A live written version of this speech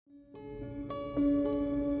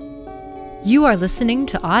You are listening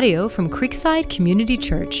to audio from Creekside Community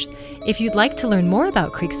Church. If you'd like to learn more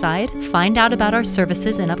about Creekside, find out about our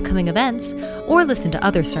services and upcoming events, or listen to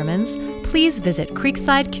other sermons, please visit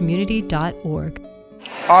creeksidecommunity.org.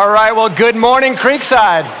 All right, well, good morning,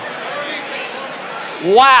 Creekside.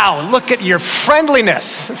 Wow, look at your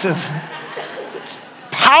friendliness. It's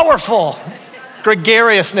powerful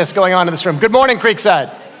gregariousness going on in this room. Good morning,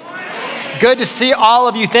 Creekside. Good to see all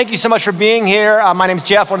of you. Thank you so much for being here. My name's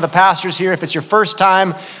Jeff, one of the pastors here. If it's your first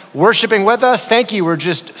time worshiping with us, thank you. We're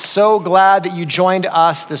just so glad that you joined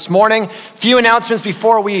us this morning. Few announcements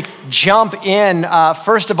before we jump in.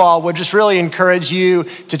 First of all, we'll just really encourage you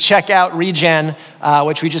to check out Regen,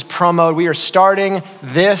 which we just promoted. We are starting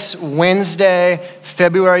this Wednesday,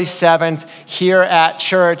 February 7th, here at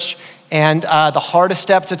church. And the hardest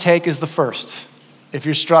step to take is the first, if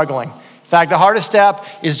you're struggling. In fact, the hardest step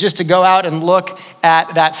is just to go out and look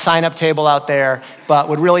at that sign-up table out there, but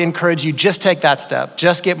would really encourage you, just take that step.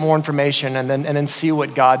 Just get more information and then see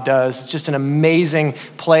what God does. It's just an amazing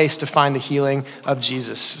place to find the healing of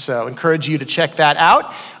Jesus. So encourage you to check that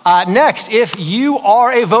out. Next, if you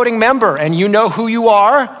are a voting member and you know who you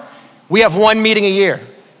are, we have one meeting a year.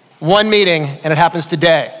 One meeting, and it happens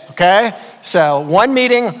today, okay? So one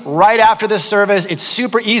meeting right after this service. It's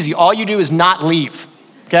super easy. All you do is not leave.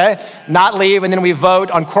 Okay, not leave, and then we vote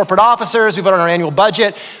on corporate officers, we vote on our annual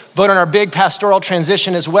budget, vote on our big pastoral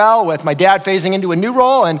transition as well, with my dad phasing into a new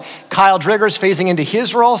role and Kyle Driggers phasing into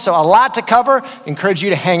his role, so a lot to cover. Encourage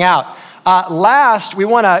you to hang out. Last, we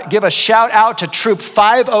want to give a shout out to Troop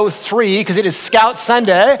 503, because it is Scout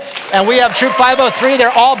Sunday, and we have Troop 503,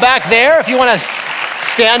 they're all back there. If you want to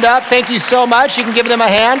stand up, thank you so much. You can give them a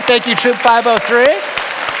hand. Thank you, Troop 503.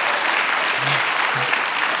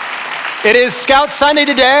 It is Scout Sunday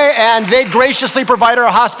today, and they graciously provide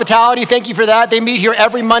our hospitality. Thank you for that. They meet here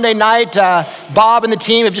every Monday night. Bob and the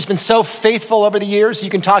team have just been so faithful over the years.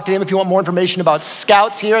 You can talk to them if you want more information about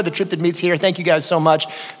Scouts here, the troop that meets here. Thank you guys so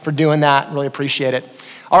much for doing that. Really appreciate it.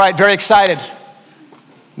 All right, very excited.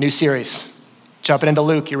 New series. Jumping into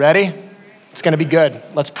Luke. You ready? It's going to be good.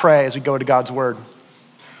 Let's pray as we go to God's word.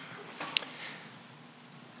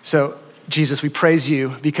 So, Jesus, we praise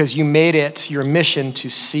you because you made it your mission to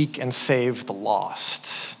seek and save the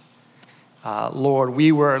lost. Lord,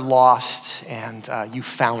 we were lost and you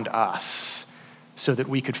found us so that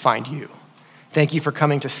we could find you. Thank you for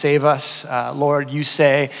coming to save us. Lord, you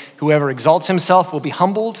say, whoever exalts himself will be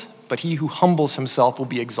humbled, but he who humbles himself will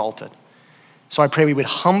be exalted. So I pray we would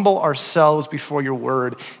humble ourselves before your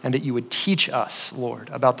word and that you would teach us, Lord,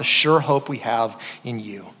 about the sure hope we have in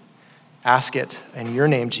you. Ask it in your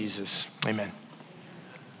name, Jesus. Amen.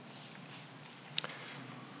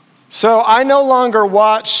 So I no longer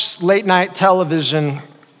watch late night television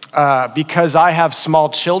because I have small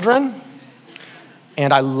children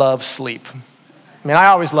and I love sleep. I mean, I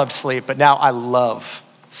always loved sleep, but now I love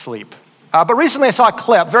sleep. But recently I saw a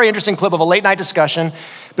clip, very interesting clip of a late night discussion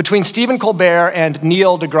between Stephen Colbert and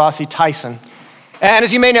Neil deGrasse Tyson. And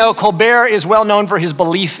as you may know, Colbert is well known for his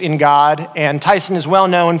belief in God, and Tyson is well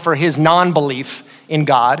known for his non-belief in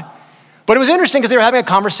God. But it was interesting because they were having a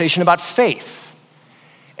conversation about faith.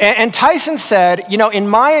 And Tyson said, you know, in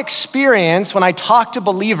my experience, when I talk to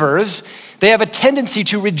believers, they have a tendency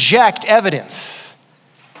to reject evidence.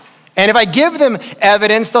 And if I give them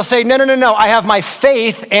evidence, they'll say, no, I have my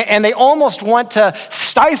faith, and they almost want to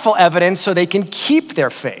stifle evidence so they can keep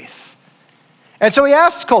their faith. And so he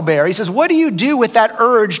asks Colbert, he says, what do you do with that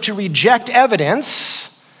urge to reject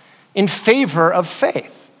evidence in favor of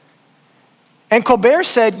faith? And Colbert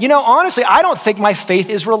said, you know, honestly, I don't think my faith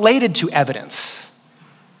is related to evidence.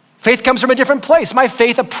 Faith comes from a different place. My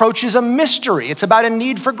faith approaches a mystery. It's about a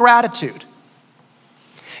need for gratitude.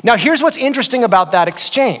 Now, here's what's interesting about that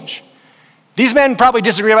exchange. These men probably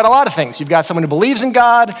disagree about a lot of things. You've got someone who believes in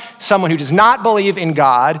God, someone who does not believe in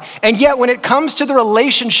God, and yet when it comes to the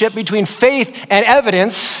relationship between faith and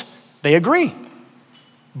evidence, they agree.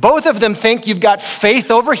 Both of them think you've got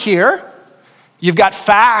faith over here, you've got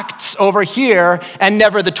facts over here, and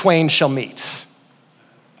never the twain shall meet.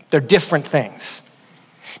 They're different things.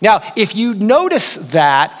 Now, if you notice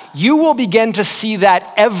that, you will begin to see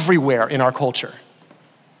that everywhere in our culture.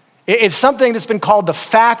 It's something that's been called the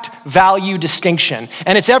fact-value distinction,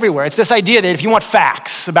 and it's everywhere. It's this idea that if you want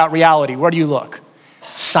facts about reality, where do you look?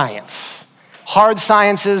 Science. Hard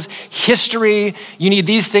sciences, history, you need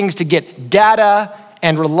these things to get data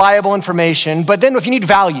and reliable information, but then if you need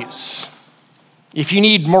values, if you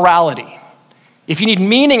need morality, if you need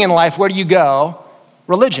meaning in life, where do you go?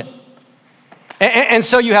 Religion. And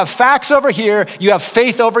so you have facts over here, you have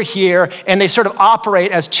faith over here, and they sort of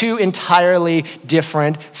operate as two entirely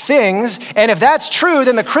different things. And if that's true,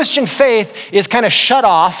 then the Christian faith is kind of shut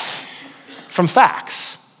off from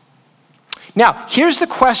facts. Now, here's the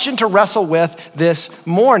question to wrestle with this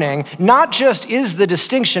morning. Not just is the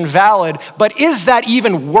distinction valid, but is that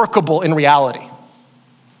even workable in reality?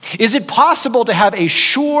 Is it possible to have a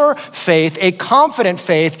sure faith, a confident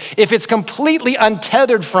faith, if it's completely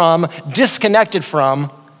untethered from, disconnected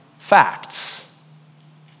from facts?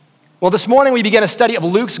 Well, this morning we begin a study of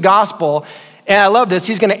Luke's gospel, and I love this.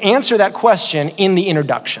 He's going to answer that question in the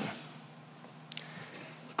introduction.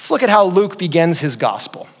 Let's look at how Luke begins his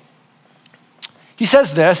gospel. He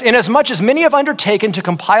says this, "Inasmuch as many have undertaken to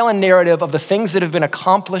compile a narrative of the things that have been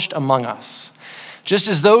accomplished among us, just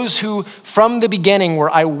as those who from the beginning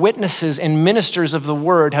were eyewitnesses and ministers of the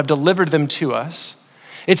word have delivered them to us,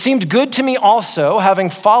 it seemed good to me also, having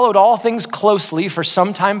followed all things closely for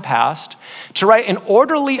some time past, to write an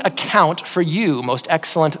orderly account for you, most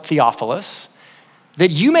excellent Theophilus,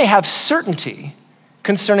 that you may have certainty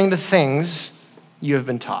concerning the things you have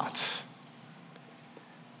been taught."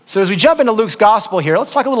 So as we jump into Luke's gospel here,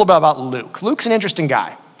 let's talk a little bit about Luke. Luke's an interesting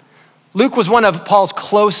guy. Luke was one of Paul's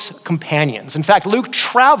close companions. In fact, Luke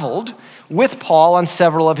traveled with Paul on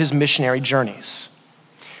several of his missionary journeys.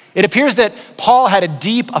 It appears that Paul had a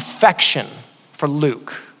deep affection for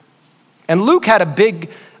Luke. And Luke had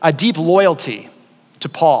a deep loyalty to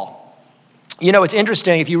Paul. You know, it's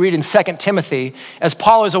interesting if you read in 2 Timothy, as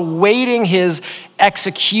Paul is awaiting his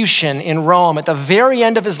execution in Rome at the very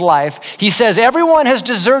end of his life, he says, "Everyone has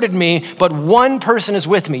deserted me, but one person is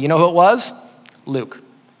with me." You know who it was? Luke.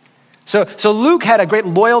 So Luke had a great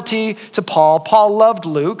loyalty to Paul. Paul loved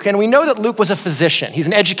Luke, and we know that Luke was a physician. He's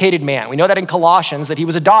an educated man. We know that in Colossians that he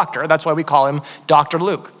was a doctor. That's why we call him Dr.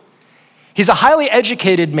 Luke. He's a highly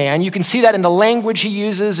educated man. You can see that in the language he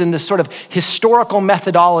uses, in this sort of historical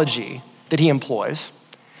methodology that he employs.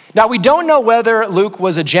 Now, we don't know whether Luke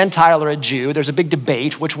was a Gentile or a Jew. There's a big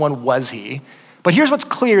debate. Which one was he? But here's what's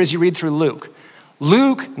clear as you read through Luke.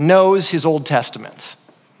 Luke knows his Old Testament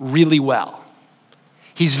really well.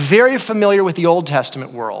 He's very familiar with the Old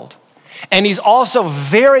Testament world, and he's also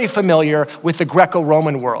very familiar with the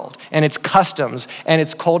Greco-Roman world and its customs and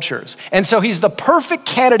its cultures. And so he's the perfect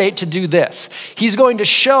candidate to do this. He's going to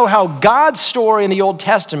show how God's story in the Old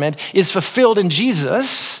Testament is fulfilled in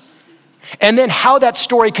Jesus, and then how that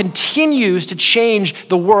story continues to change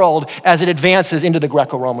the world as it advances into the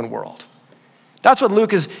Greco-Roman world. That's what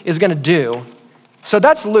Luke is going to do. So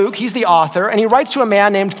that's Luke. He's the author, and he writes to a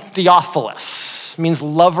man named Theophilus. Means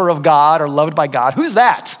lover of God or loved by God. Who's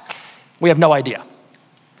that? We have no idea.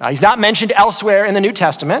 He's not mentioned elsewhere in the New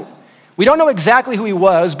Testament. We don't know exactly who he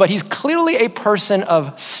was, but he's clearly a person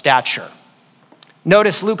of stature.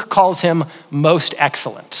 Notice Luke calls him most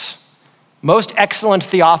excellent. Most excellent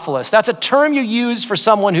Theophilus. That's a term you use for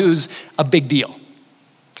someone who's a big deal.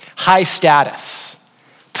 High status.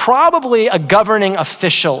 Probably a governing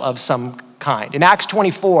official of some kind. In Acts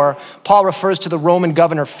 24, Paul refers to the Roman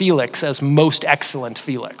governor Felix as most excellent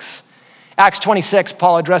Felix. Acts 26,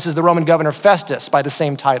 Paul addresses the Roman governor Festus by the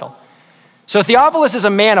same title. So Theophilus is a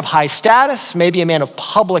man of high status, maybe a man of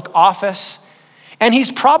public office, and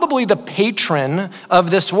he's probably the patron of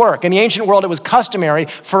this work. In the ancient world, it was customary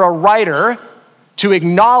for a writer to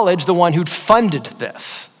acknowledge the one who'd funded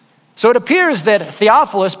this. So it appears that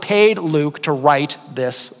Theophilus paid Luke to write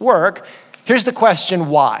this work. Here's the question,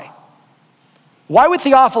 why? Why would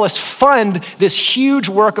Theophilus fund this huge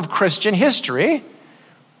work of Christian history?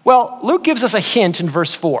 Well, Luke gives us a hint in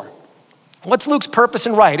verse 4. What's Luke's purpose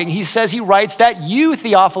in writing? He says he writes that you,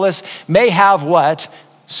 Theophilus, may have what?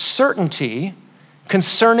 Certainty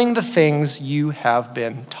concerning the things you have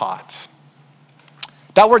been taught.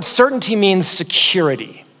 That word certainty means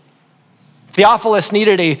security. Theophilus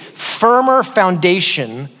needed a firmer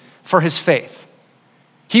foundation for his faith.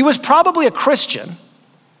 He was probably a Christian.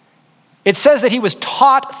 It says that he was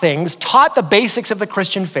taught things, taught the basics of the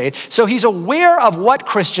Christian faith, so he's aware of what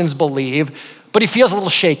Christians believe, but he feels a little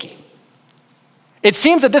shaky. It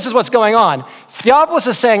seems that this is what's going on. Theophilus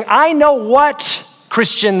is saying, I know what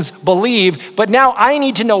Christians believe, but now I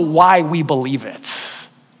need to know why we believe it.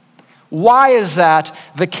 Why is that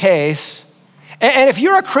the case? And if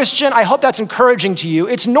you're a Christian, I hope that's encouraging to you.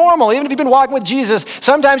 It's normal, even if you've been walking with Jesus,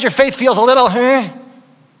 sometimes your faith feels a little,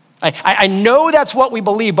 I know that's what we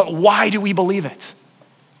believe, but why do we believe it?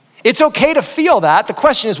 It's okay to feel that. The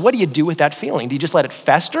question is, what do you do with that feeling? Do you just let it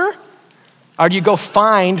fester? Or do you go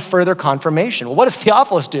find further confirmation? Well, what does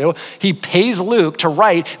Theophilus do? He pays Luke to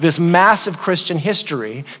write this massive Christian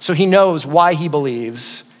history so he knows why he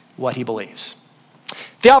believes what he believes.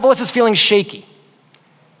 Theophilus is feeling shaky.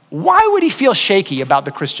 why would he feel shaky about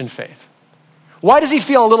the Christian faith? Why does he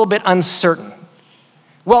feel a little bit uncertain?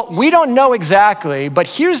 Well, we don't know exactly, but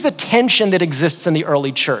here's the tension that exists in the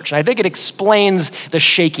early church, and I think it explains the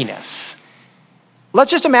shakiness.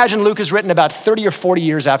 Let's just imagine Luke is written about 30 or 40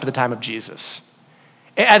 years after the time of Jesus.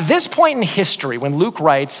 At this point in history, when Luke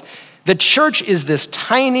writes, the church is this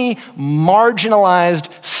tiny, marginalized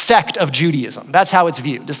sect of Judaism. That's how it's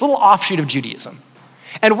viewed, this little offshoot of Judaism.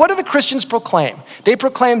 And what do the Christians proclaim? They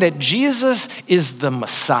proclaim that Jesus is the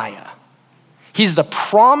Messiah. He's the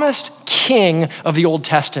promised king of the Old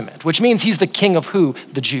Testament, which means he's the king of who?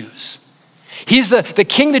 The Jews. He's the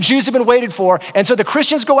king the Jews have been waiting for. And so the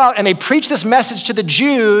Christians go out and they preach this message to the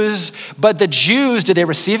Jews, but the Jews, did they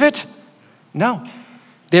receive it? No,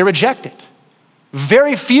 they reject it.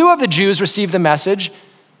 Very few of the Jews receive the message.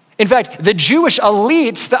 In fact, the Jewish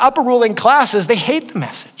elites, the upper ruling classes, they hate the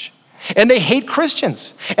message. And they hate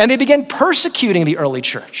Christians. And they begin persecuting the early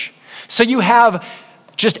church. So you have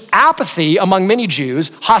just apathy among many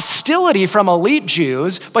Jews, hostility from elite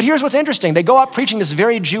Jews. But here's what's interesting. They go out preaching this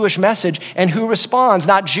very Jewish message, and who responds?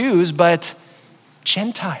 Not Jews, but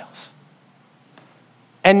Gentiles.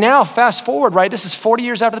 And now, fast forward, right? This is 40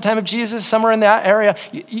 years after the time of Jesus, somewhere in that area.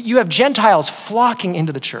 You have Gentiles flocking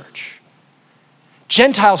into the church.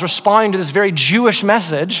 Gentiles responding to this very Jewish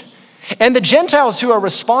message. And the Gentiles who are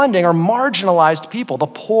responding are marginalized people. The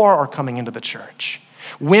poor are coming into the church.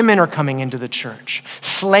 Women are coming into the church.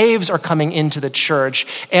 Slaves are coming into the church.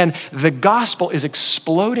 And the gospel is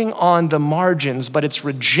exploding on the margins, but it's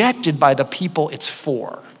rejected by the people it's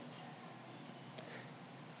for.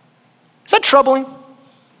 Is that troubling?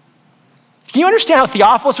 Can you understand how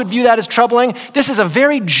Theophilus would view that as troubling? This is a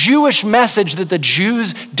very Jewish message that the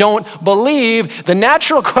Jews don't believe. The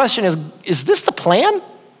natural question is this the plan?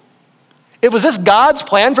 Was this God's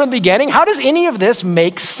plan from the beginning? How does any of this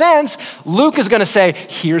make sense? Luke is going to say,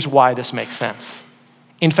 here's why this makes sense.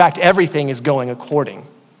 In fact, everything is going according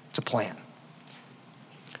to plan.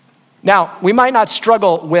 Now, we might not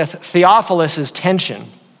struggle with Theophilus' tension,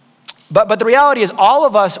 but the reality is all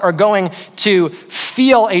of us are going to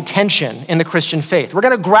feel a tension in the Christian faith. We're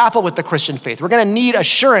going to grapple with the Christian faith. We're going to need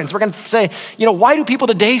assurance. We're going to say, why do people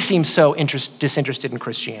today seem so disinterested in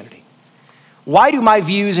Christianity? Why do my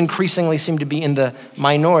views increasingly seem to be in the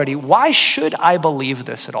minority? Why should I believe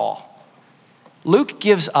this at all? Luke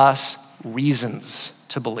gives us reasons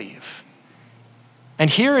to believe.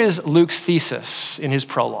 And here is Luke's thesis in his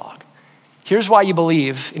prologue. Here's why you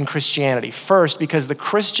believe in Christianity. First, because the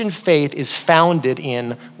Christian faith is founded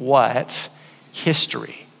in what?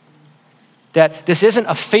 History. That this isn't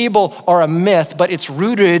a fable or a myth, but it's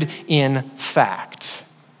rooted in fact.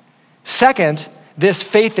 Second, this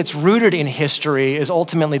faith that's rooted in history is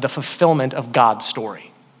ultimately the fulfillment of God's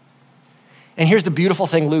story. And here's the beautiful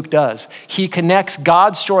thing Luke does. He connects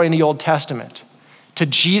God's story in the Old Testament to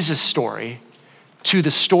Jesus' story, to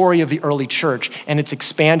the story of the early church and its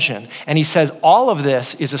expansion. And he says all of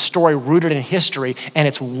this is a story rooted in history, and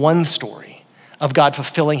it's one story of God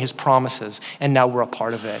fulfilling his promises, and now we're a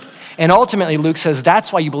part of it. And ultimately, Luke says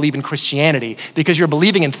that's why you believe in Christianity, because you're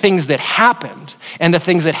believing in things that happened, and the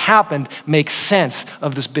things that happened make sense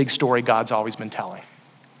of this big story God's always been telling.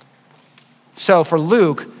 So for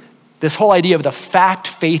Luke, this whole idea of the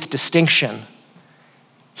fact-faith distinction,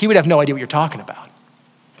 he would have no idea what you're talking about.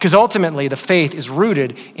 Because ultimately, the faith is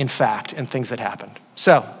rooted in fact and things that happened.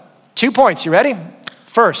 So, 2 points, you ready?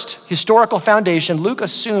 First, historical foundation. Luke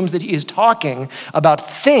assumes that he is talking about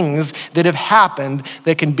things that have happened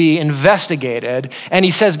that can be investigated. And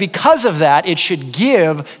he says because of that, it should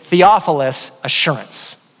give Theophilus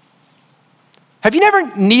assurance. Have you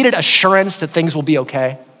never needed assurance that things will be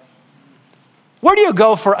okay? Where do you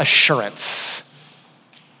go for assurance?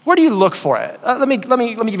 Where do you look for it? Let me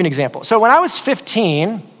give you an example. So when I was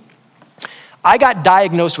 15, I got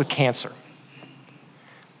diagnosed with cancer.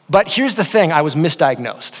 But here's the thing, I was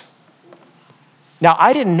misdiagnosed. Now,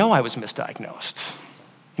 I didn't know I was misdiagnosed.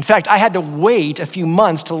 In fact, I had to wait a few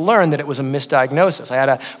months to learn that it was a misdiagnosis. I had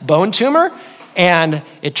a bone tumor, and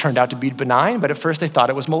it turned out to be benign, but at first they thought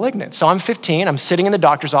it was malignant. So I'm 15, I'm sitting in the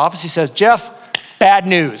doctor's office. He says, Jeff, bad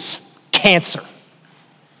news, cancer.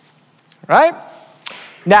 Right?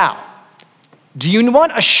 Now, do you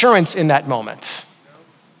want assurance in that moment?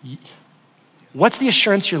 What's the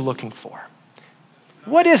assurance you're looking for?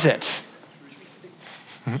 What is it?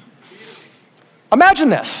 Imagine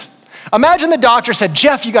this. Imagine the doctor said,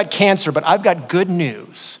 Jeff, you got cancer, but I've got good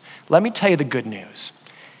news. Let me tell you the good news.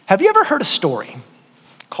 Have you ever heard a story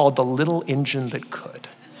called The Little Engine That Could?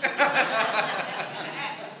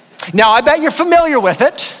 Now, I bet you're familiar with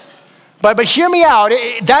it, but hear me out.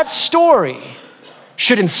 That story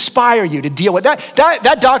should inspire you to deal with that.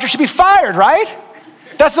 That doctor should be fired, right?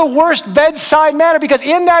 That's the worst bedside manner, because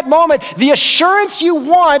in that moment, the assurance you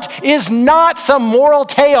want is not some moral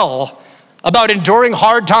tale about enduring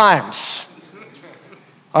hard times,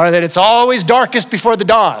 or that it's always darkest before the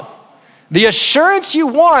dawn. The assurance you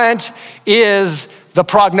want is the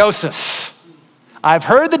prognosis. I've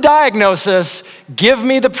heard the diagnosis, give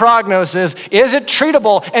me the prognosis. Is it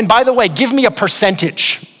treatable? And by the way, give me a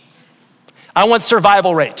percentage. I want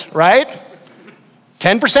survival rate, right?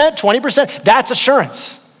 10%, 20%, that's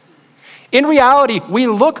assurance. In reality, we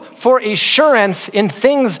look for assurance in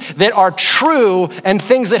things that are true and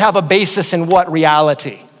things that have a basis in what?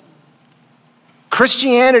 Reality.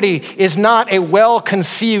 Christianity is not a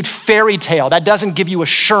well-conceived fairy tale. That doesn't give you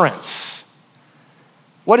assurance.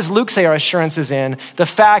 What does Luke say our assurance is in? The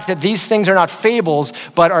fact that these things are not fables,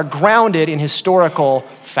 but are grounded in historical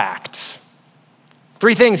facts.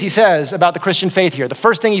 3 things he says about the Christian faith here. The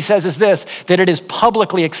first thing he says is this, that it is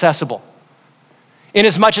publicly accessible.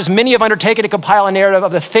 Inasmuch as many have undertaken to compile a narrative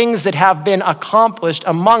of the things that have been accomplished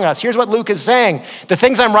among us. Here's what Luke is saying. The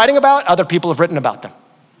things I'm writing about, other people have written about them.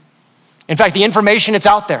 In fact, the information, it's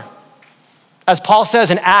out there. As Paul says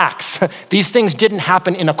in Acts, these things didn't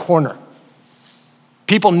happen in a corner.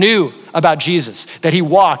 People knew about Jesus, that he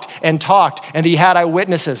walked and talked and that he had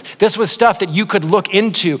eyewitnesses. This was stuff that you could look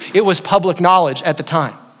into. It was public knowledge at the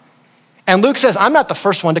time. And Luke says, I'm not the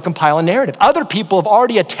first one to compile a narrative. Other people have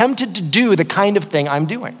already attempted to do the kind of thing I'm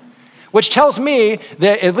doing, which tells me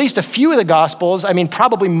that at least a few of the Gospels,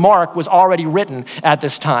 probably Mark was already written at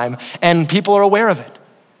this time, and people are aware of it.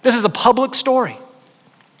 This is a public story.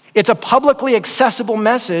 It's a publicly accessible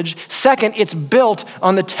message. Second, it's built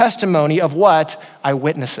on the testimony of what?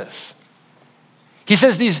 Eyewitnesses. He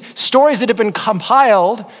says these stories that have been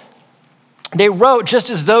compiled, they wrote just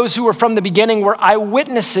as those who were from the beginning were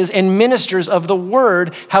eyewitnesses and ministers of the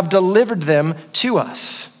word have delivered them to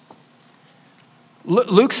us.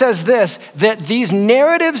 Luke says this, that these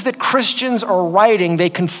narratives that Christians are writing, they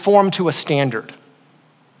conform to a standard.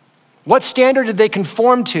 What standard did they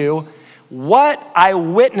conform to? What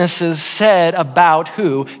eyewitnesses said about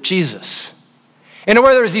who? Jesus. In other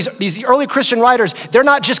words, these early Christian writers, they're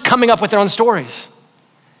not just coming up with their own stories.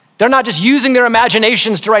 They're not just using their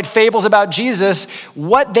imaginations to write fables about Jesus.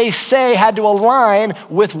 What they say had to align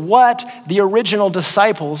with what the original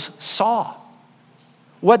disciples saw.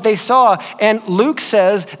 What they saw. And Luke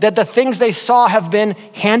says that the things they saw have been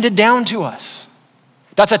handed down to us.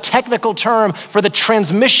 That's a technical term for the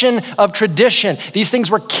transmission of tradition. These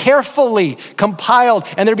things were carefully compiled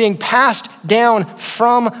and they're being passed down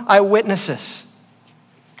from eyewitnesses.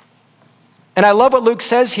 And I love what Luke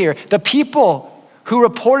says here. The people who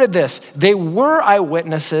reported this, they were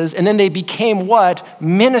eyewitnesses and then they became what?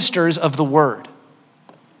 Ministers of the word.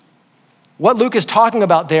 What Luke is talking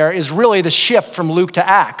about there is really the shift from Luke to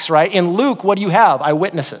Acts, right? In Luke, what do you have?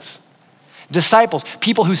 Eyewitnesses. Disciples,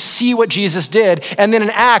 people who see what Jesus did. And then in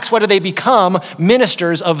Acts, what do they become?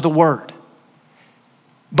 Ministers of the word.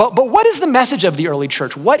 But what is the message of the early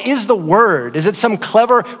church? What is the word? Is it some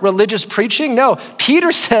clever religious preaching? No.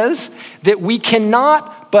 Peter says that we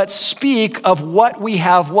cannot but speak of what we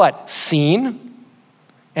have what? Seen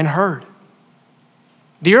and heard.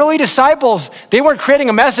 The early disciples, they weren't creating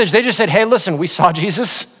a message. They just said, hey, listen, we saw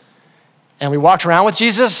Jesus and we walked around with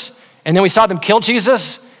Jesus and then we saw them kill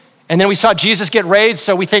Jesus. And then we saw Jesus get raised,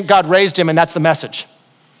 so we think God raised him, and that's the message.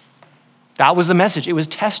 That was the message. It was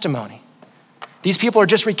testimony. These people are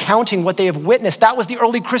just recounting what they have witnessed. That was the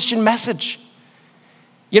early Christian message.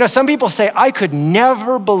 You know, some people say, I could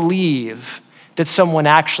never believe that someone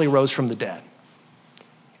actually rose from the dead.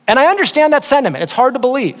 And I understand that sentiment. It's hard to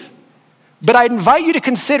believe. But I invite you to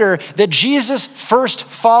consider that Jesus' first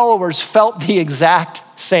followers felt the exact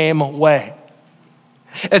same way.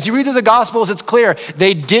 As you read through the Gospels, it's clear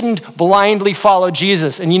they didn't blindly follow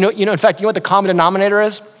Jesus. And you know, in fact, you know what the common denominator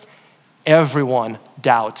is? Everyone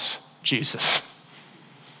doubts Jesus.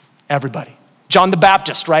 Everybody. John the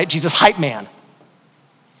Baptist, right? Jesus' hype man.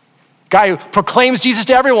 Guy who proclaims Jesus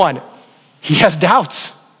to everyone. He has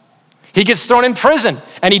doubts. He gets thrown in prison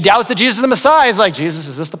and he doubts that Jesus is the Messiah. He's like, Jesus,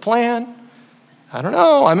 is this the plan? I don't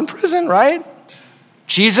know. I'm in prison, right?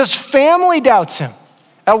 Jesus' family doubts him.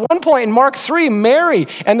 At one point in Mark 3, Mary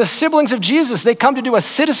and the siblings of Jesus, they come to do a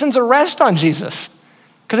citizen's arrest on Jesus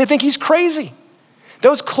because they think he's crazy.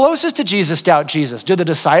 Those closest to Jesus doubt Jesus. Do the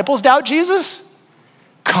disciples doubt Jesus?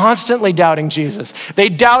 Constantly doubting Jesus. They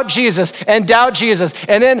doubt Jesus and doubt Jesus.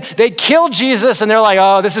 And then they kill Jesus and they're like,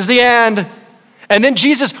 oh, this is the end. And then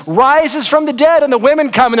Jesus rises from the dead and the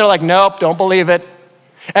women come and they're like, nope, don't believe it.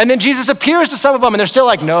 And then Jesus appears to some of them and they're still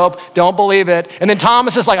like, nope, don't believe it. And then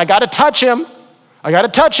Thomas is like, I got to touch him. I got to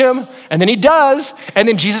touch him. And then he does. And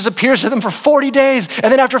then Jesus appears to them for 40 days.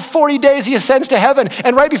 And then after 40 days, he ascends to heaven.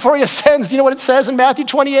 And right before he ascends, do you know what it says in Matthew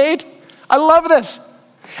 28? I love this.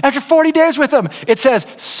 After 40 days with him, it says,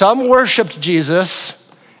 some worshiped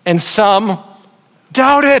Jesus and some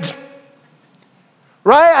doubted.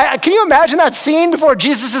 Right? Can you imagine that scene before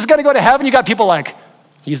Jesus is going to go to heaven? You got people like,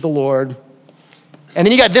 he's the Lord. And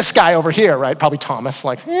then you got this guy over here, right? Probably Thomas,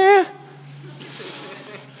 like, there's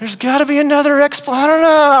got to be another explanation. I don't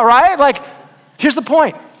know, right? Like, here's the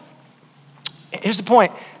point.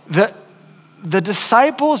 The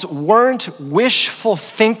disciples weren't wishful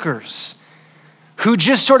thinkers who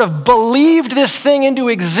just sort of believed this thing into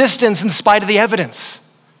existence in spite of the evidence.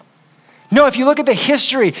 No, if you look at the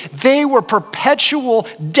history, they were perpetual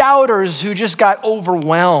doubters who just got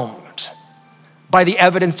overwhelmed by the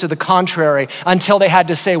evidence to the contrary until they had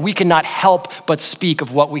to say, we cannot help but speak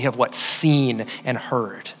of what we have seen and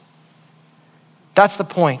heard. That's the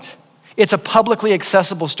point. It's a publicly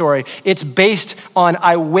accessible story. It's based on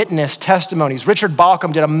eyewitness testimonies. Richard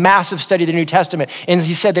Bauckham did a massive study of the New Testament, and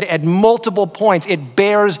he said that at multiple points, it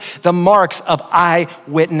bears the marks of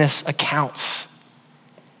eyewitness accounts.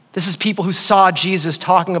 This is people who saw Jesus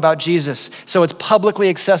talking about Jesus. So it's publicly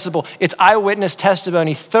accessible. It's eyewitness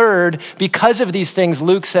testimony. Third, because of these things,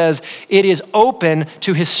 Luke says, it is open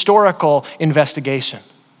to historical investigation.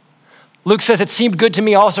 Luke says, it seemed good to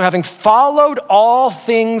me also, having followed all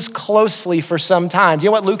things closely for some time. Do you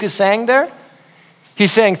know what Luke is saying there?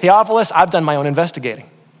 He's saying, Theophilus, I've done my own investigating.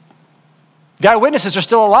 The eyewitnesses are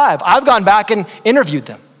still alive. I've gone back and interviewed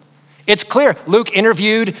them. It's clear. Luke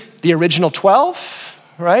interviewed the original 12,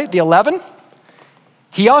 right? The 11.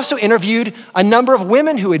 He also interviewed a number of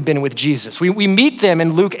women who had been with Jesus. We meet them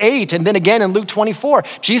in Luke 8 and then again in Luke 24.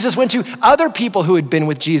 Jesus went to other people who had been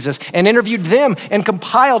with Jesus and interviewed them and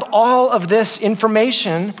compiled all of this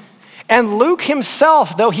information. And Luke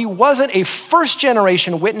himself, though he wasn't a first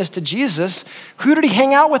generation witness to Jesus, who did he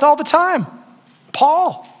hang out with all the time?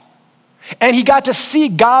 Paul. And he got to see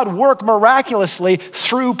God work miraculously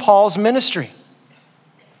through Paul's ministry.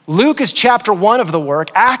 Luke is chapter 1 of the work.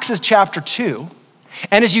 Acts is chapter 2.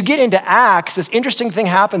 And as you get into Acts, this interesting thing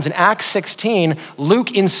happens in Acts 16.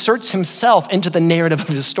 Luke inserts himself into the narrative of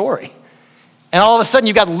his story. And all of a sudden,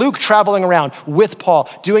 you've got Luke traveling around with Paul,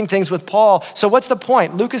 doing things with Paul. So what's the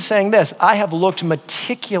point? Luke is saying this: I have looked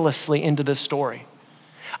meticulously into this story.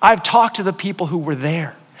 I've talked to the people who were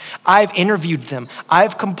there. I've interviewed them.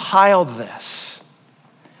 I've compiled this.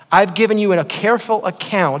 I've given you a careful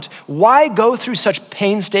account. Why go through such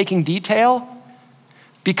painstaking detail?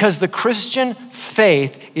 Because the Christian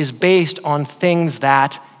faith is based on things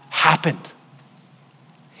that happened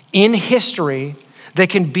in history that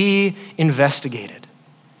can be investigated.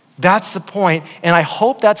 That's the point, and I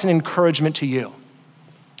hope that's an encouragement to you.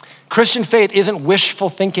 Christian faith isn't wishful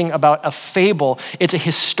thinking about a fable, it's a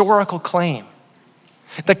historical claim.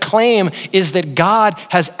 The claim is that God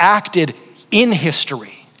has acted in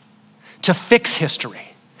history to fix history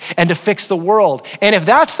and to fix the world. And if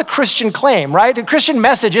that's the Christian claim, right? The Christian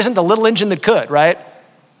message isn't the little engine that could, right?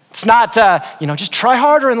 It's not, just try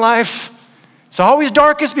harder in life. It's always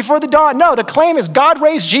darkest before the dawn. No, the claim is God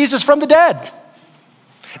raised Jesus from the dead.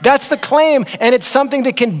 That's the claim, and it's something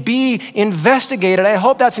that can be investigated. I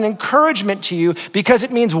hope that's an encouragement to you because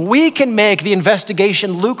it means we can make the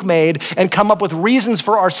investigation Luke made and come up with reasons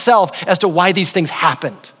for ourselves as to why these things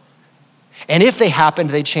happened. And if they happened,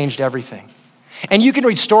 they changed everything. And you can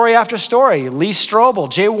read story after story. Lee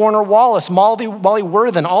Strobel, J. Warner Wallace, Molly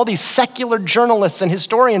Worthen, all these secular journalists and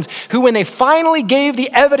historians who, when they finally gave the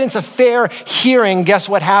evidence a fair hearing, guess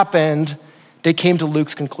what happened? They came to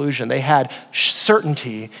Luke's conclusion. They had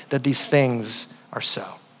certainty that these things are so.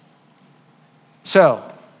 So,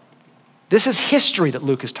 this is history that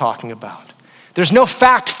Luke is talking about. There's no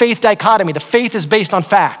fact-faith dichotomy. The faith is based on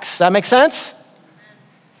facts. Does that make sense?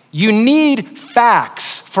 You need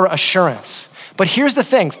facts for assurance. But here's the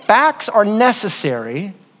thing, facts are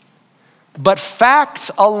necessary, but facts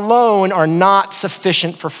alone are not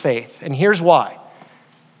sufficient for faith. And here's why.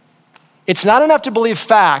 It's not enough to believe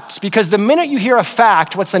facts because the minute you hear a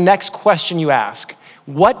fact, what's the next question you ask?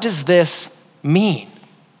 What does this mean?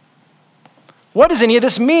 What does any of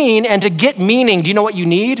this mean? And to get meaning, do you know what you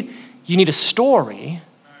need? You need a story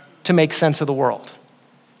to make sense of the world.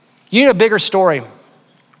 You need a bigger story.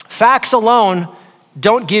 Facts alone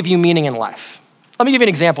don't give you meaning in life. Let me give you an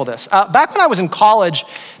example of this. Back when I was in college,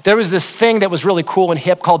 there was this thing that was really cool and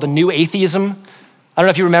hip called the New Atheism. I don't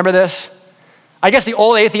know if you remember this. I guess the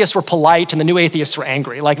old atheists were polite and the new atheists were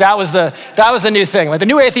angry. Like that was the new thing. Like the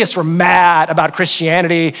new atheists were mad about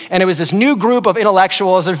Christianity, and it was this new group of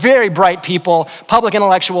intellectuals, they're very bright people, public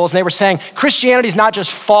intellectuals, and they were saying Christianity is not just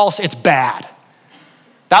false, it's bad.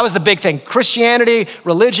 That was the big thing. Christianity,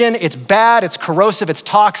 religion, it's bad, it's corrosive, it's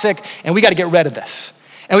toxic, and we got to get rid of this.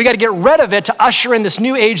 And we got to get rid of it to usher in this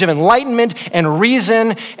new age of enlightenment and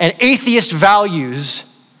reason and atheist values.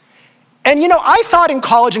 And I thought in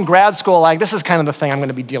college and grad school, like this is kind of the thing I'm going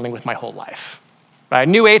to be dealing with my whole life. Right?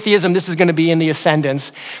 New atheism, this is going to be in the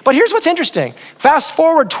ascendance. But here's what's interesting. Fast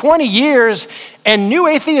forward 20 years and new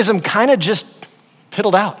atheism kind of just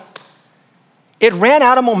piddled out. It ran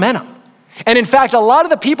out of momentum. And in fact, a lot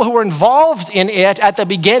of the people who were involved in it at the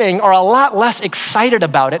beginning are a lot less excited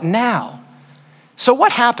about it now. So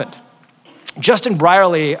what happened? Justin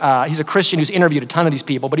Brierley, he's a Christian who's interviewed a ton of these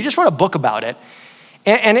people, but he just wrote a book about it.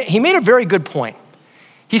 And he made a very good point.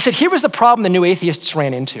 He said, here was the problem the new atheists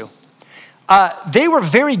ran into. They were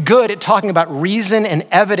very good at talking about reason and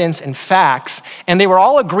evidence and facts, and they were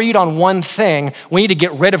all agreed on one thing: we need to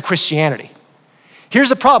get rid of Christianity. Here's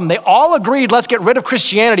the problem. They all agreed, let's get rid of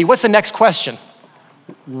Christianity. What's the next question?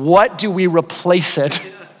 What do we replace it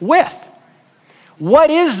with? What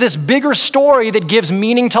is this bigger story that gives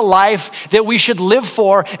meaning to life that we should live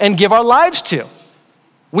for and give our lives to?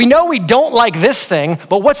 We know we don't like this thing,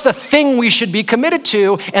 but what's the thing we should be committed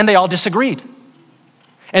to? And they all disagreed.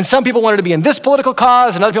 And some people wanted to be in this political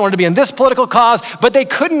cause, and other people wanted to be in this political cause, but they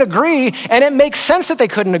couldn't agree, and it makes sense that they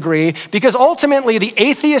couldn't agree, because ultimately the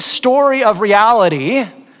atheist story of reality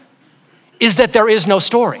is that there is no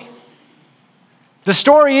story. The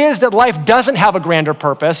story is that life doesn't have a grander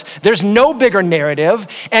purpose, there's no bigger narrative,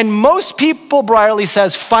 and most people, Brierley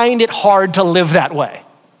says, find it hard to live that way.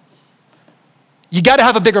 You gotta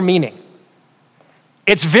have a bigger meaning.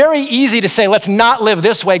 It's very easy to say, let's not live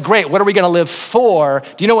this way. Great, what are we gonna live for?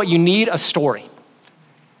 Do you know what you need? A story.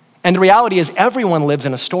 And the reality is everyone lives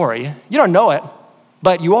in a story. You don't know it,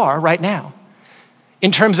 but you are right now.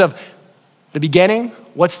 In terms of the beginning,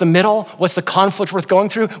 what's the middle, what's the conflict worth going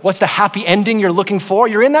through, what's the happy ending you're looking for,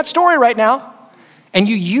 you're in that story right now. And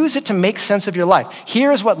you use it to make sense of your life.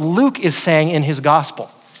 Here's what Luke is saying in his gospel.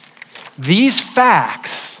 These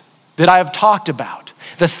facts that I have talked about,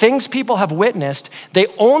 the things people have witnessed, they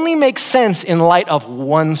only make sense in light of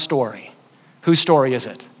one story. Whose story is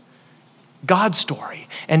it? God's story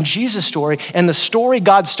and Jesus' story, and the story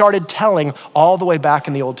God started telling all the way back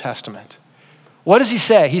in the Old Testament. What does he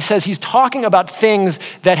say? He says he's talking about things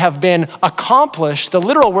that have been accomplished. The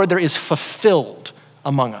literal word there is fulfilled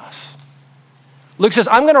among us. Luke says,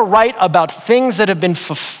 I'm gonna write about things that have been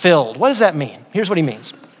fulfilled. What does that mean? Here's what he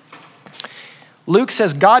means. Luke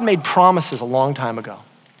says God made promises a long time ago.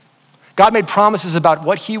 God made promises about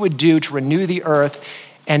what he would do to renew the earth,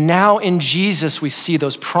 and now in Jesus we see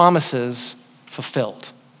those promises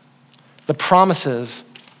fulfilled. The promises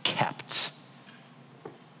kept.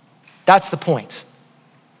 That's the point.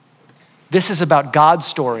 This is about God's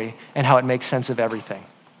story and how it makes sense of everything.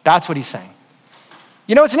 That's what he's saying.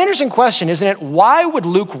 You know, it's an interesting question, isn't it? Why would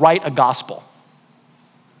Luke write a gospel?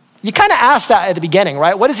 You kind of asked that at the beginning,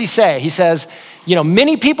 right? What does he say? He says,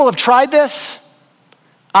 many people have tried this.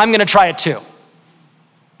 I'm gonna try it too.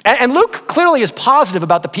 And Luke clearly is positive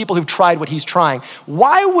about the people who've tried what he's trying.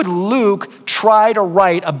 Why would Luke try to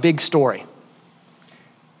write a big story?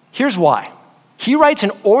 Here's why. He writes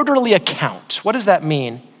an orderly account. What does that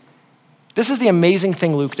mean? This is the amazing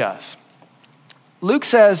thing Luke does. Luke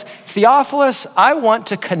says, Theophilus, I want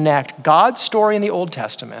to connect God's story in the Old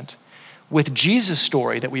Testament with Jesus'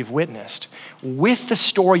 story that we've witnessed, with the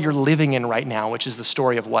story you're living in right now, which is the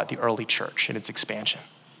story of what? The early church and its expansion.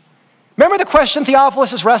 Remember the question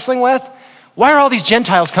Theophilus is wrestling with? Why are all these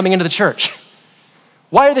Gentiles coming into the church?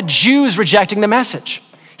 Why are the Jews rejecting the message?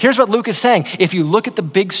 Here's what Luke is saying. If you look at the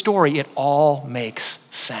big story, it all makes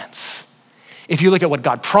sense. If you look at what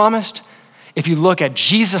God promised, if you look at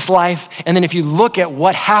Jesus' life, and then if you look at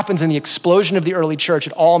what happens in the explosion of the early church,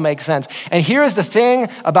 it all makes sense. And here is the thing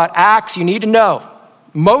about Acts you need to know.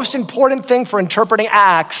 Most important thing for interpreting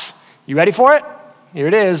Acts, you ready for it? Here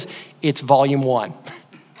it is. It's volume 1.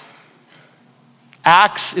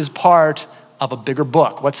 Acts is part of a bigger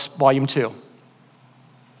book. What's volume 2? You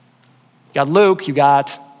got Luke, you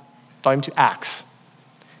got volume 2, Acts.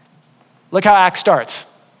 Look how Acts starts.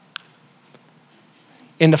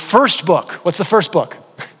 In the first book, what's the first book?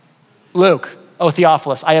 Luke, O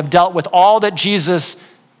Theophilus, I have dealt with all that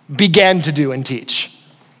Jesus began to do and teach.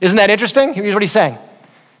 Isn't that interesting? Here's what he's saying.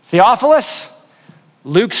 Theophilus,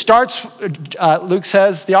 Luke says,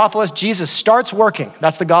 Theophilus, Jesus starts working.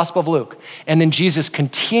 That's the Gospel of Luke. And then Jesus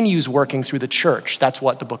continues working through the church. That's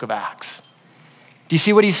what the book of Acts. Do you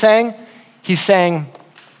see what he's saying? He's saying,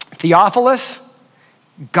 Theophilus,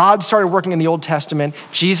 God started working in the Old Testament.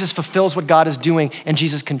 Jesus fulfills what God is doing, and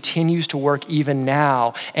Jesus continues to work even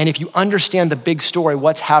now. And if you understand the big story,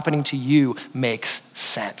 what's happening to you makes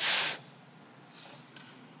sense.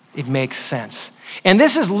 It makes sense. And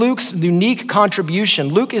this is Luke's unique contribution.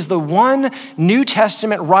 Luke is the one New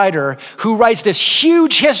Testament writer who writes this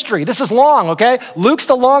huge history. This is long, okay? Luke's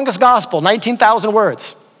the longest gospel, 19,000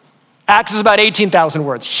 words. Acts is about 18,000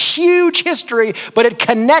 words. Huge history, but it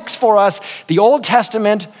connects for us the Old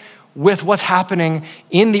Testament with what's happening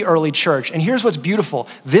in the early church. And here's what's beautiful.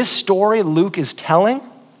 This story Luke is telling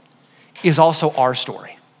is also our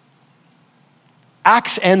story.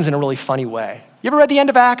 Acts ends in a really funny way. You ever read the end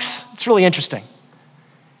of Acts? It's really interesting.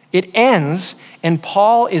 It ends, and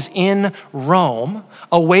Paul is in Rome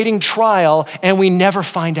awaiting trial, and we never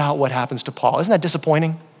find out what happens to Paul. Isn't that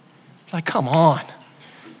disappointing? Like, come on.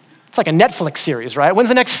 It's like a Netflix series, right? When's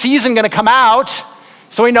the next season gonna come out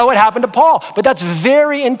so we know what happened to Paul? But that's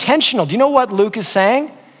very intentional. Do you know what Luke is saying?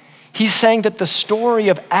 He's saying that the story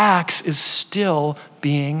of Acts is still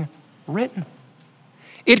being written.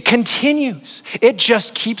 It continues. It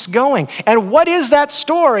just keeps going. And what is that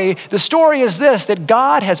story? The story is this, that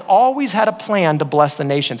God has always had a plan to bless the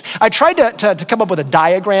nations. I tried to come up with a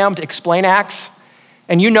diagram to explain Acts.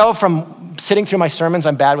 And you know from sitting through my sermons,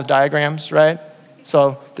 I'm bad with diagrams, right?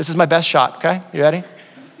 So this is my best shot, okay? You ready?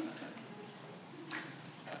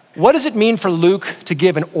 What does it mean for Luke to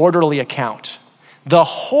give an orderly account? The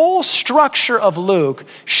whole structure of Luke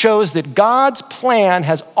shows that God's plan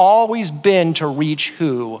has always been to reach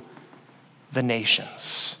who? The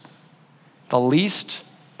nations. The least,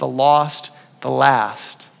 the lost, the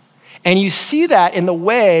last. And you see that in the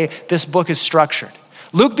way this book is structured.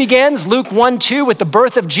 Luke begins, Luke 1:2, with the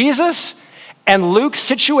birth of Jesus, and Luke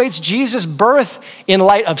situates Jesus' birth in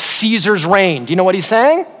light of Caesar's reign. Do you know what he's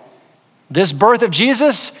saying? This birth of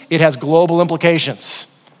Jesus, it has global implications.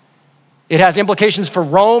 It has implications for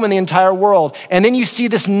Rome and the entire world. And then you see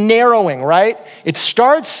this narrowing, right? It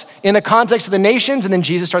starts in the context of the nations, and then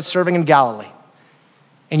Jesus starts serving in Galilee.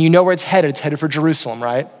 And you know where it's headed. It's headed for Jerusalem,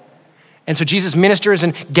 right? And so Jesus ministers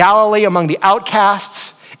in Galilee among the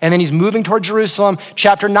outcasts, and then he's moving toward Jerusalem.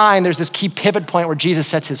 Chapter 9, there's this key pivot point where Jesus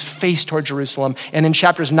sets his face toward Jerusalem. And then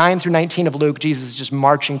chapters 9 through 19 of Luke, Jesus is just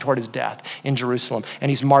marching toward his death in Jerusalem. And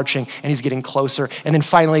he's marching, and he's getting closer. And then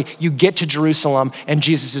finally, you get to Jerusalem, and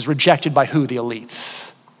Jesus is rejected by who? The elites.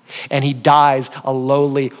 And he dies a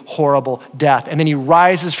lowly, horrible death. And then he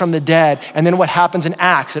rises from the dead. And then what happens in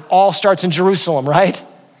Acts? It all starts in Jerusalem, right?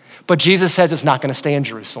 But Jesus says it's not gonna stay in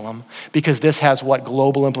Jerusalem because this has what?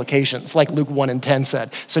 Global implications, like Luke 1:10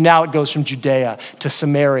 said. So now it goes from Judea to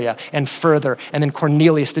Samaria and further, and then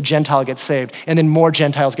Cornelius, the Gentile, gets saved, and then more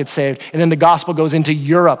Gentiles get saved, and then the gospel goes into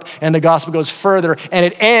Europe, and the gospel goes further, and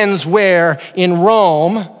it ends where? In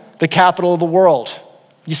Rome, the capital of the world.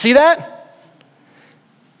 You see that?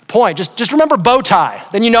 Point, just remember bow tie,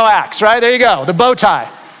 then you know Acts, right? There you go, the bow tie.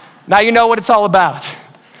 Now you know what it's all about.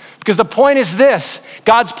 Because the point is this,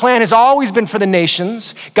 God's plan has always been for the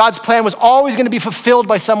nations. God's plan was always going to be fulfilled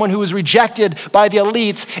by someone who was rejected by the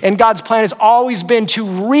elites. And God's plan has always been to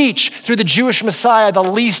reach through the Jewish Messiah, the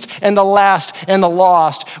least and the last and the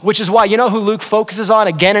lost. Which is why, you know who Luke focuses on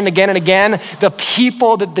again and again and again? The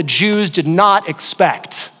people that the Jews did not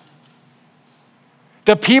expect.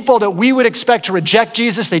 The people that we would expect to reject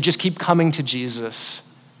Jesus, they just keep coming to Jesus.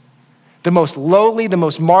 The most lowly, the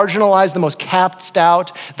most marginalized, the most cast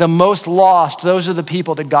out, the most lost, those are the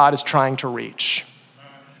people that God is trying to reach.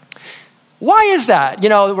 Why is that? You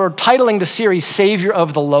know, we're titling the series Savior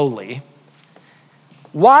of the Lowly.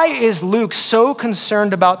 Why is Luke so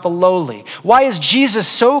concerned about the lowly? Why is Jesus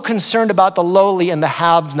so concerned about the lowly and the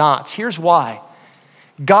have-nots? Here's why.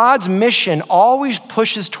 God's mission always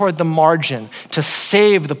pushes toward the margin to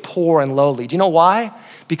save the poor and lowly. Do you know why?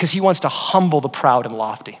 Because he wants to humble the proud and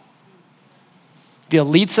lofty. The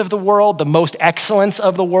elites of the world, the most excellence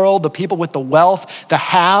of the world, the people with the wealth, the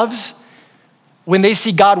haves, when they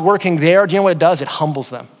see God working there, do you know what it does? It humbles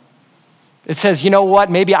them. It says, you know what?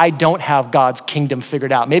 Maybe I don't have God's kingdom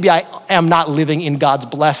figured out. Maybe I am not living in God's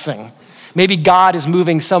blessing. Maybe God is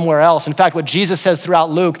moving somewhere else. In fact, what Jesus says throughout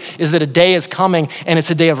Luke is that a day is coming and it's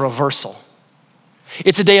a day of reversal.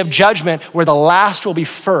 It's a day of judgment where the last will be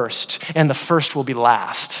first and the first will be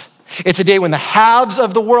last. It's a day when the haves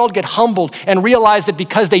of the world get humbled and realize that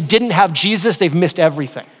because they didn't have Jesus, they've missed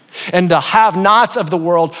everything. And the have-nots of the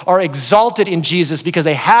world are exalted in Jesus because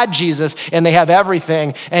they had Jesus and they have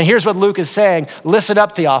everything. And here's what Luke is saying. Listen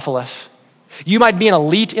up, Theophilus. You might be an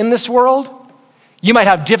elite in this world. You might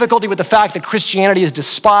have difficulty with the fact that Christianity is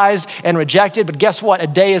despised and rejected, but guess what? A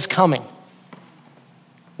day is coming.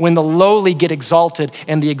 when the lowly get exalted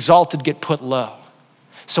and the exalted get put low.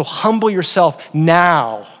 So humble yourself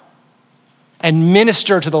now and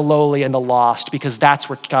minister to the lowly and the lost, because that's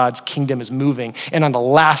where God's kingdom is moving. And on the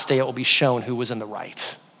last day, it will be shown who was in the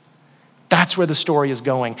right. That's where the story is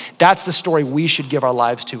going. That's the story we should give our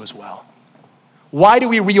lives to as well. Why do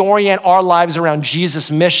we reorient our lives around Jesus'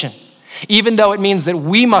 mission? Even though it means that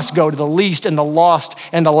we must go to the least and the lost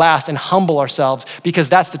and the last and humble ourselves, because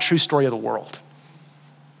that's the true story of the world.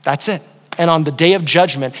 That's it. And on the day of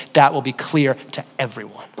judgment, that will be clear to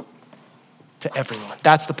everyone. To everyone.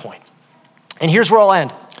 That's the point. And here's where I'll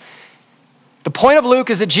end. The point of Luke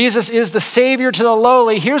is that Jesus is the Savior to the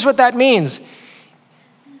lowly. Here's what that means.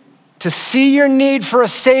 To see your need for a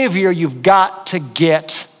Savior, you've got to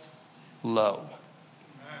get low.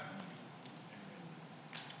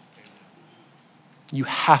 You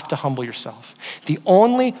have to humble yourself. The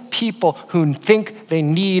only people who think they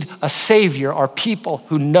need a Savior are people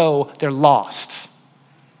who know they're lost.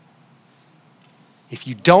 If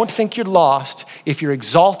you don't think you're lost, if you're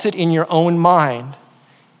exalted in your own mind,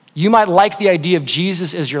 you might like the idea of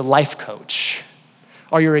Jesus as your life coach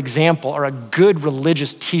or your example or a good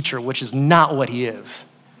religious teacher, which is not what he is.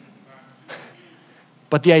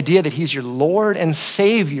 But the idea that he's your Lord and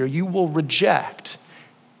Savior, you will reject.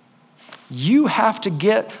 You have to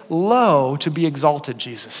get low to be exalted,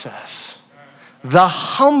 Jesus says. The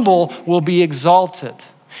humble will be exalted.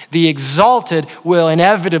 The exalted will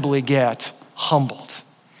inevitably get humbled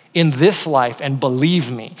in this life, and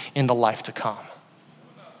believe me, in the life to come.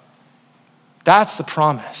 That's the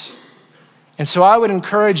promise. And so I would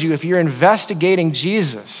encourage you, if you're investigating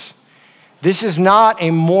Jesus, this is not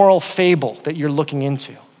a moral fable that you're looking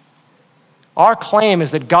into. Our claim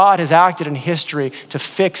is that God has acted in history to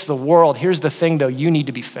fix the world. Here's the thing, though, you need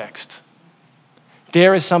to be fixed.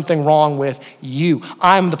 There is something wrong with you.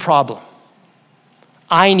 I'm the problem.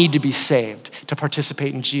 I need to be saved to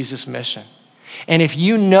participate in Jesus' mission. And if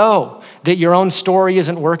you know that your own story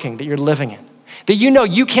isn't working, that you're living in, that you know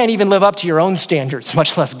you can't even live up to your own standards,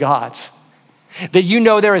 much less God's, that you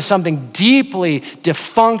know there is something deeply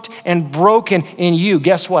defunct and broken in you,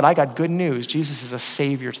 guess what? I got good news. Jesus is a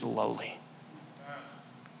Savior to the lowly.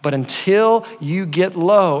 But until you get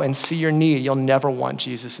low and see your need, you'll never want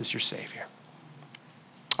Jesus as your Savior.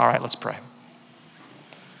 All right, let's pray.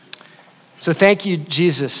 So thank you,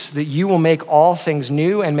 Jesus, that you will make all things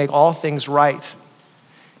new and make all things right.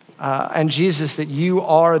 And Jesus, that you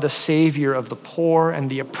are the Savior of the poor and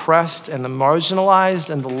the oppressed and the marginalized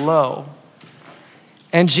and the low.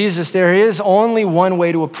 And Jesus, there is only one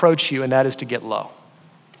way to approach you, and that is to get low.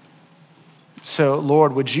 So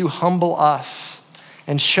Lord, would you humble us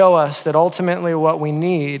and show us that ultimately what we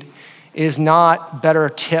need is not better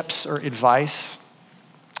tips or advice.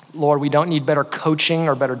 Lord, we don't need better coaching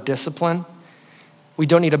or better discipline. We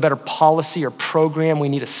don't need a better policy or program. We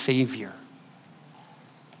need a Savior,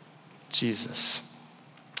 Jesus,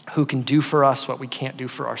 who can do for us what we can't do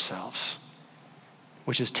for ourselves,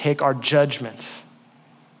 which is take our judgment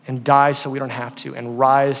and die so we don't have to, and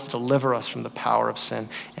rise to deliver us from the power of sin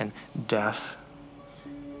and death.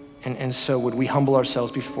 And so would we humble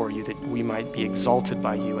ourselves before you that we might be exalted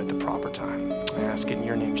by you at the proper time. I ask it in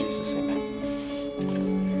your name, Jesus,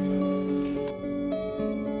 amen.